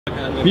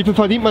Wie viel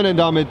verdient man denn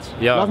damit?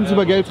 Ja. Lass uns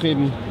über Geld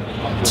reden.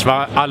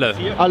 Zwar alle.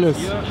 Alles?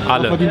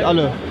 Alle. Man verdient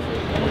alle.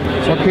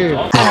 Okay.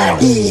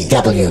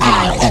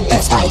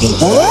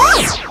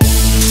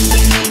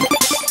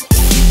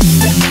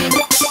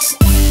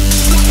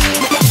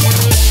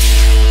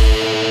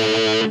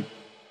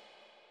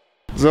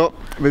 So,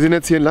 wir sind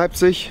jetzt hier in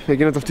Leipzig. Wir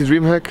gehen jetzt auf die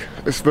Dreamhack.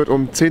 Es wird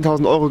um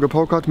 10.000 Euro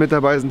gepokert. Mit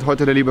dabei sind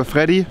heute der liebe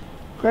Freddy.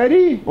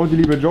 Und die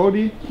liebe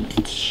Jody.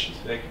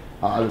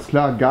 Ah, alles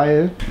klar,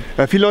 geil.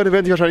 Viele Leute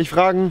werden sich wahrscheinlich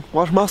fragen,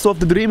 was machst du auf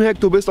der Dreamhack?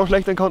 Du bist doch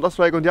schlecht in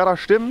Counter-Strike. Und ja,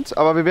 das stimmt,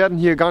 aber wir werden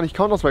hier gar nicht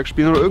Counter-Strike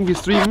spielen oder irgendwie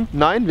streamen.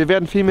 Nein, wir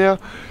werden vielmehr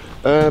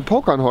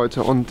pokern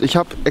heute. Und ich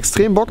habe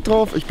extrem Bock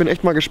drauf. Ich bin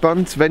echt mal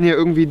gespannt. Wenn ihr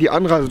irgendwie die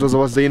Anreise oder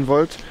sowas sehen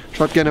wollt,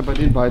 schaut gerne bei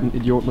den beiden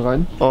Idioten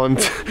rein. Und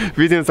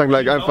wir sehen uns dann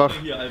gleich einfach,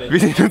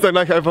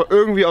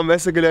 irgendwie am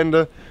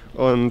Messegelände.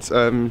 Und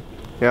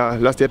ja,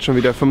 lasst jetzt schon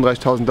wieder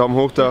 35.000 Daumen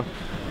hoch da,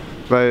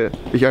 weil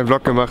ich einen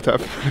Vlog gemacht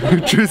habe.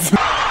 Tschüss.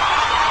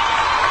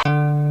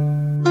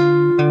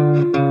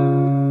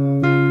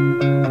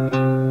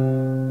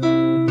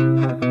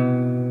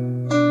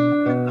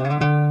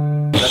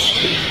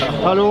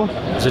 Hallo.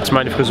 Sitzt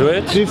meine Frisur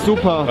jetzt? Sie ist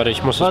super. Warte,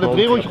 ich muss das Warte,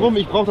 dreh ruhig rum,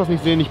 ich brauche das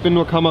nicht sehen, ich bin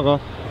nur Kamera.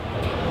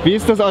 Wie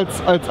ist das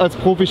als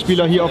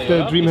Profispieler hier auf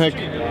der Dreamhack?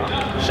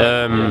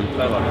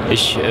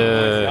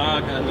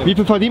 Wie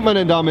viel verdient man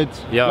denn damit?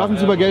 Ja. Lass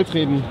uns über Geld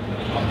reden.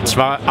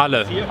 Zwar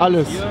alle.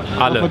 Alles?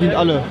 Alle. Man verdient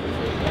alle.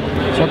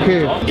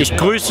 Okay. Ich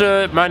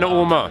grüße meine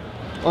Oma.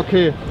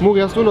 Okay.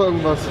 Muri, hast du noch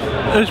irgendwas?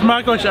 Ich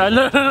mag euch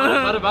alle.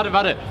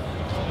 Warte.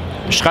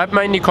 Schreibt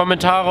mal in die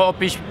Kommentare,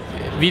 ob ich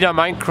wieder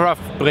Minecraft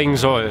bringen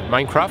soll.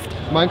 Minecraft?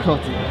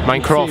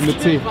 Minecraft. Mit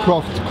C.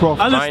 Croft.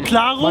 Alles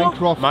klaro?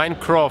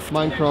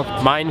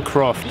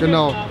 Minecraft.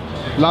 Genau.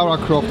 Lara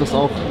Croft ist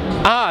auch.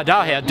 Ah,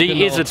 daher, die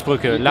Genau.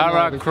 Eselsbrücke. Genau,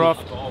 Lara richtig.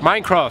 Croft.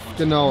 Minecraft.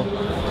 Genau.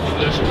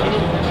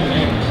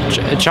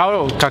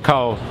 Ciao,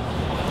 Kakao.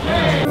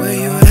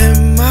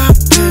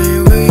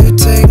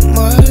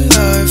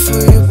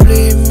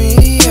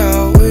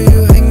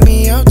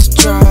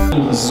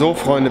 So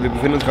Freunde, wir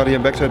befinden uns gerade hier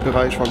im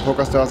Backstage-Bereich von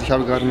PokerStars. Ich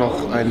habe gerade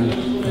noch ein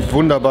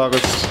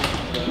wunderbares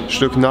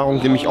Stück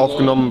Nahrung nämlich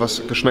aufgenommen,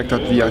 was geschmeckt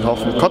hat wie ein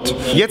Haufen Kott.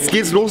 Jetzt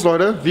geht's los,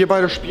 Leute. Wir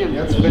beide spielen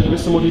jetzt. Vielleicht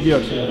bist du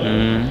motiviert.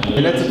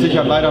 Der letzte Tisch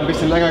hat leider ein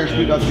bisschen länger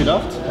gespielt als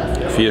gedacht.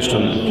 4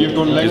 Stunden. 4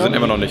 Stunden länger. Wir sind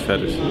immer noch nicht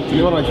fertig.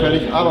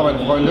 Aber meine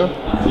Freunde,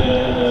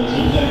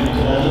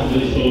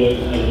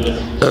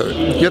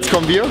 jetzt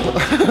kommen wir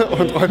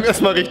und räumen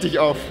erstmal richtig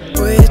auf.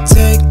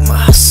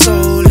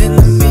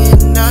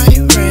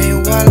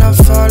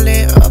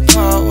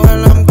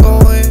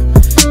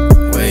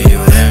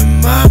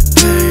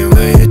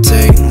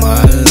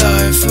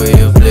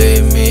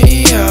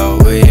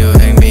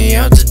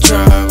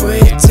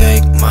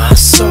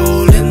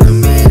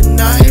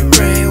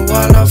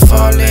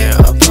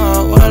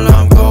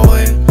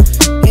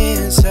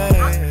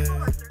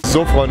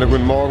 So Freunde,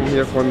 guten Morgen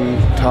hier von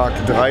Tag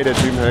 3 der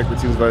Dreamhack,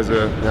 beziehungsweise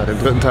ja, dem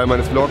dritten Teil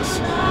meines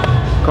Vlogs.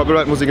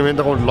 Copyright-Musik im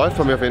Hintergrund läuft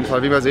von mir auf jeden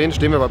Fall. Wie wir sehen,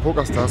 stehen wir bei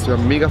PokerStars. Wir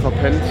haben mega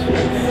verpennt.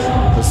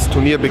 Das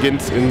Turnier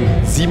beginnt in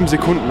 7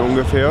 Sekunden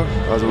ungefähr.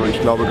 Also ich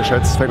glaube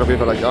geschätzt, fängt auf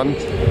jeden Fall gleich an.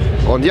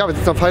 Und ja, wir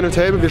sitzen am Final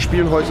Table. Wir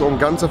spielen heute um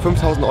ganze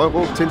 5.000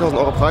 Euro, 10.000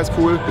 Euro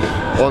Preispool.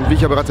 Und wie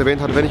ich ja bereits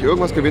erwähnt hatte, wenn ich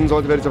irgendwas gewinnen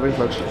sollte, werde ich es auf jeden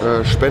Fall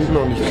spenden.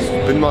 Und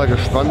ich bin mal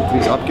gespannt, wie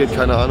es abgeht,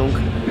 keine Ahnung.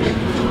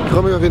 Ich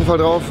freue mich auf jeden Fall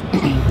drauf.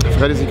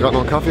 Freddy sich gerade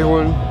noch einen Kaffee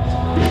holen.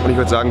 Und ich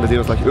würde sagen, wir sehen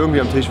uns gleich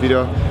irgendwie am Tisch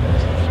wieder.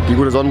 Die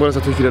gute Sonnenbrille ist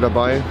natürlich wieder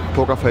dabei.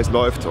 Pokerface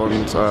läuft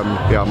und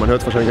ja, man hört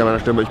es wahrscheinlich an meiner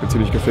Stimme, ich bin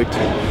ziemlich gefickt.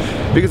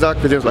 Wie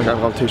gesagt, wir sehen uns gleich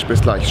einfach am Tisch.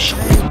 Bis gleich.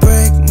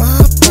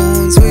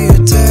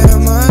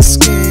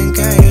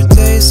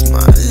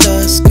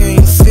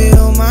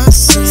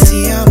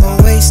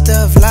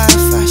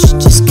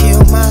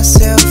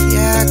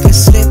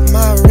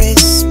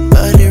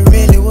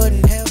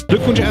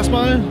 Glückwunsch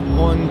erstmal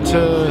und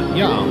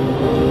ja,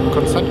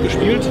 konstant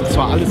gespielt,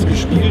 zwar alles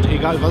gespielt,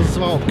 egal was es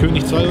war, ob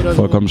König 2 oder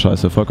so.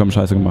 Vollkommen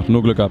scheiße gemacht,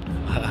 nur Glück gehabt.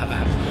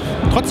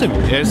 Trotzdem,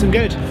 er ist im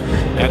Geld.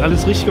 Er hat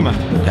alles richtig gemacht.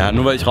 Ja,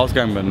 nur weil ich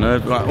rausgegangen bin,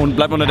 ne? Und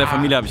bleib unter der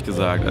Familie, habe ich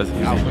gesagt. Also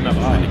Ja,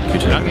 wunderbar.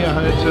 Solange er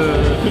halt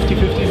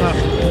 50-50 macht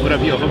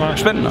oder wie auch immer.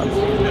 Spenden an.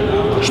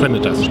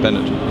 Spendet das.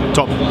 Spendet.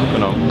 Top.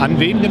 Genau. An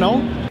wen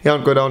genau? Ja,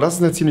 und genau, das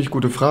ist eine ziemlich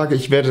gute Frage.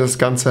 Ich werde das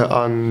Ganze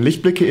an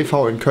Lichtblicke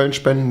e.V. in Köln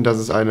spenden. Das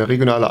ist eine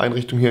regionale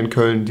Einrichtung hier in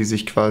Köln, die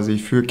sich quasi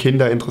für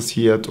Kinder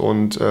interessiert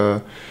und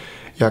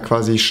ja,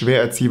 quasi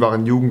schwer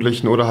erziehbaren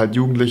Jugendlichen oder halt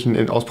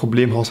Jugendlichen aus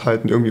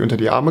Problemhaushalten irgendwie unter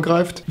die Arme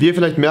greift. Wie ihr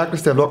vielleicht merkt,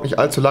 ist der Vlog nicht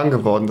allzu lang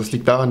geworden. Das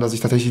liegt daran, dass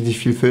ich tatsächlich nicht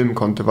viel filmen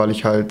konnte, weil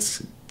ich halt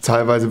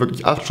teilweise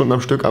wirklich 8 Stunden am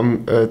Stück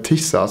am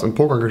Tisch saß und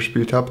Poker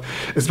gespielt habe.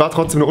 Es war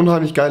trotzdem eine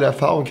unheimlich geile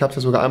Erfahrung. Ich habe es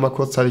ja sogar einmal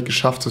kurzzeitig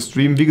geschafft zu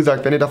streamen. Wie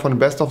gesagt, wenn ihr davon ein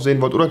Best-of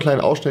sehen wollt oder einen kleinen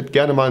Ausschnitt,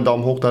 gerne mal einen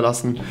Daumen hoch da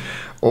lassen.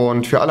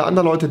 Und für alle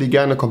anderen Leute, die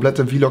gerne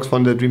komplette Vlogs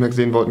von der DreamHack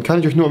sehen wollten, kann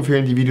ich euch nur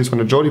empfehlen, die Videos von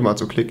der Jodie mal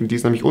zu klicken. Die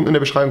ist nämlich unten in der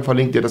Beschreibung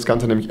verlinkt. Die hat das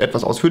Ganze nämlich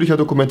etwas ausführlicher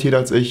dokumentiert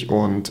als ich.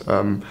 Und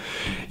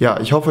ja,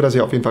 ich hoffe, dass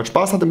ihr auf jeden Fall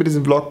Spaß hattet mit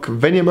diesem Vlog.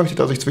 Wenn ihr möchtet,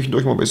 dass ich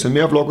zwischendurch mal ein bisschen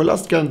mehr vlogge,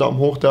 lasst gerne einen Daumen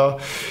hoch da.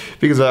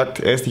 Wie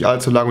gesagt, er ist nicht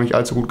allzu lang und nicht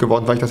allzu gut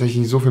geworden, weil ich tatsächlich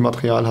nicht so viel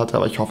Material hatte.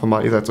 Aber ich hoffe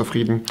mal, ihr seid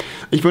zufrieden.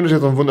 Ich wünsche euch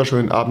jetzt noch einen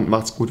wunderschönen Abend.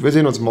 Macht's gut. Wir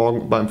sehen uns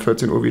morgen beim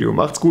 14 Uhr Video.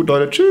 Macht's gut,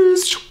 Leute.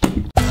 Tschüss.